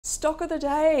Stock of the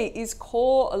day is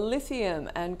Core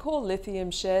Lithium, and Core Lithium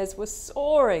shares were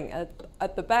soaring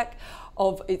at the back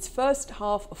of its first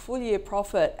half full year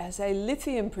profit as a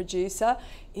lithium producer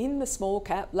in the small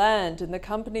cap land, and the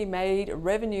company made a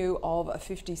revenue of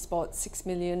 $50.6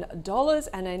 million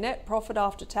and a net profit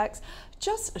after tax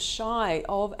just shy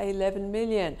of $11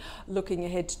 million. Looking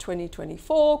ahead to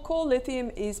 2024, Core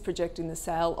Lithium is projecting the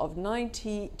sale of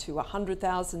 90 to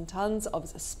 100,000 tonnes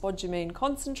of spodumene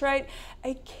concentrate,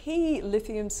 a key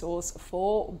lithium source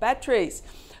for batteries.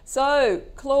 So,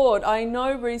 Claude, I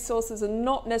know resources are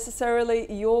not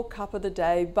necessarily your cup of the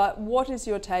day, but what is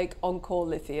your take on Core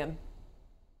Lithium?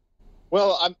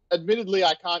 Well, admittedly,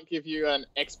 I can't give you an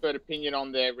expert opinion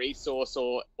on their resource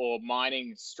or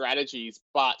mining strategies,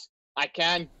 but I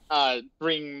can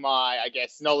bring my,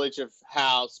 knowledge of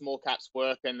how small caps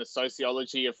work and the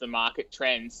sociology of the market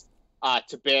trends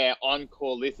to bear on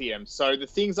Core Lithium. So the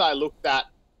things I looked at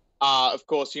are, of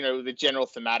course, the general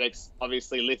thematics.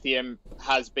 Obviously, lithium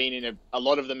has been a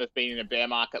lot of them have been in a bear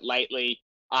market lately.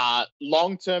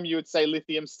 Long term, you would say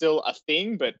lithium's still a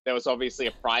thing, but there was obviously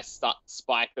a price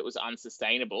spike that was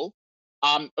unsustainable.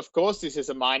 Of course, this is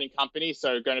a mining company,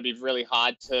 so going to be really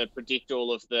hard to predict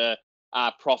all of the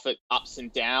profit ups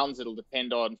and downs. It'll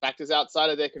depend on factors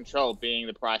outside of their control, being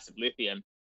the price of lithium.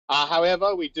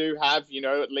 However, we do have,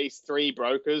 at least 3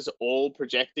 brokers all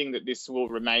projecting that this will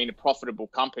remain a profitable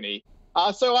company.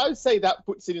 So I would say that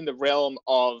puts it in the realm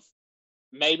of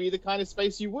maybe the kind of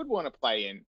space you would want to play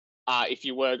in if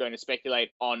you were going to speculate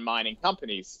on mining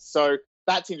companies. So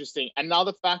that's interesting.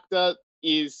 Another factor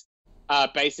is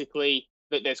basically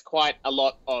that there's quite a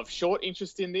lot of short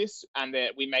interest in this, and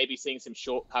that we may be seeing some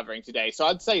short covering today. So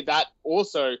I'd say that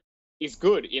also is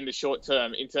good in the short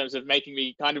term in terms of making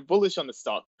me kind of bullish on the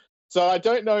stock. So I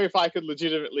don't know if I could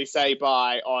legitimately say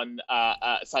buy on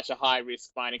such a high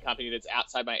risk mining company that's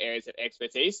outside my areas of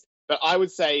expertise. But I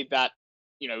would say that,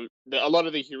 a lot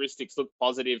of the heuristics look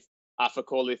positive for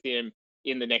Core Lithium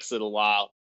in the next little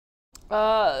while.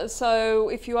 So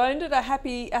if you owned it, a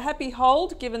happy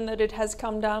hold, given that it has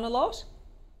come down a lot?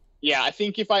 Yeah, I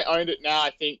think if I owned it now,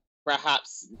 I think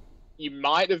perhaps you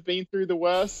might have been through the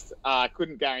worst.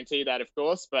 Couldn't guarantee that, of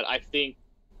course, but I think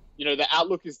the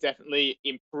outlook is definitely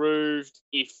improved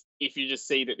if you just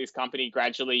see that this company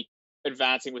gradually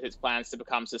advancing with its plans to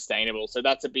become sustainable. So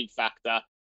that's a big factor.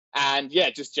 And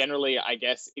yeah, just generally, I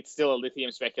guess it's still a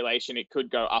lithium speculation. It could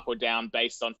go up or down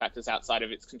based on factors outside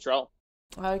of its control.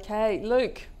 Okay,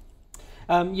 Luke.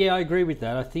 Yeah, I agree with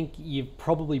that. I think you've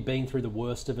probably been through the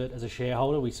worst of it as a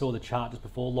shareholder. We saw the chart just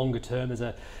before. Longer term, as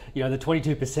the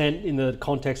 22% in the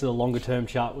context of the longer term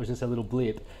chart was just a little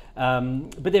blip.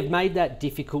 But they've made that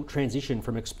difficult transition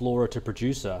from explorer to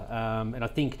producer. And I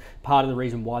think part of the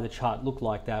reason why the chart looked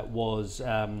like that was,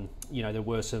 there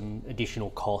were some additional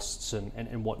costs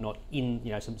and whatnot in,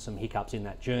 some hiccups in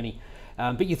that journey.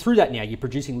 But you're through that now. You're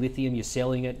producing lithium, you're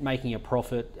selling it, making a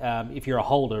profit. If you're a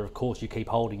holder, of course, you keep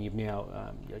holding.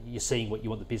 You're seeing what you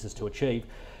want the business to achieve.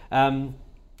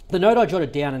 The note I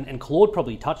jotted down, and Claude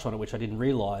probably touched on it, which I didn't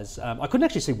realise, I couldn't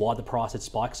actually see why the price had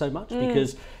spiked so much,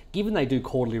 because given they do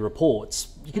quarterly reports,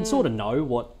 you can sort of know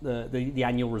what the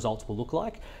annual results will look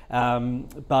like.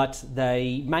 But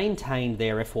they maintained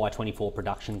their FY24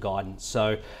 production guidance.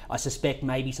 So I suspect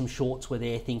maybe some shorts were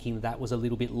there thinking that was a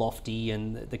little bit lofty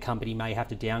and the company may have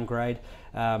to downgrade.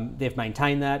 They've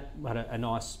maintained that, had a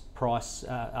nice price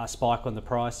spike on the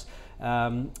price.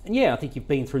 And yeah, I think you've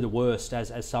been through the worst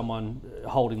as someone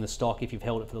holding the stock if you've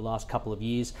held it for the last couple of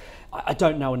years. I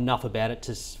don't know enough about it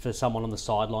for someone on the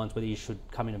sidelines whether you should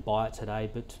come in and buy it today,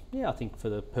 but yeah, I think for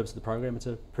the purpose of the program, it's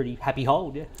a pretty happy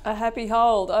hold. Yeah, a happy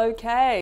hold. Okay.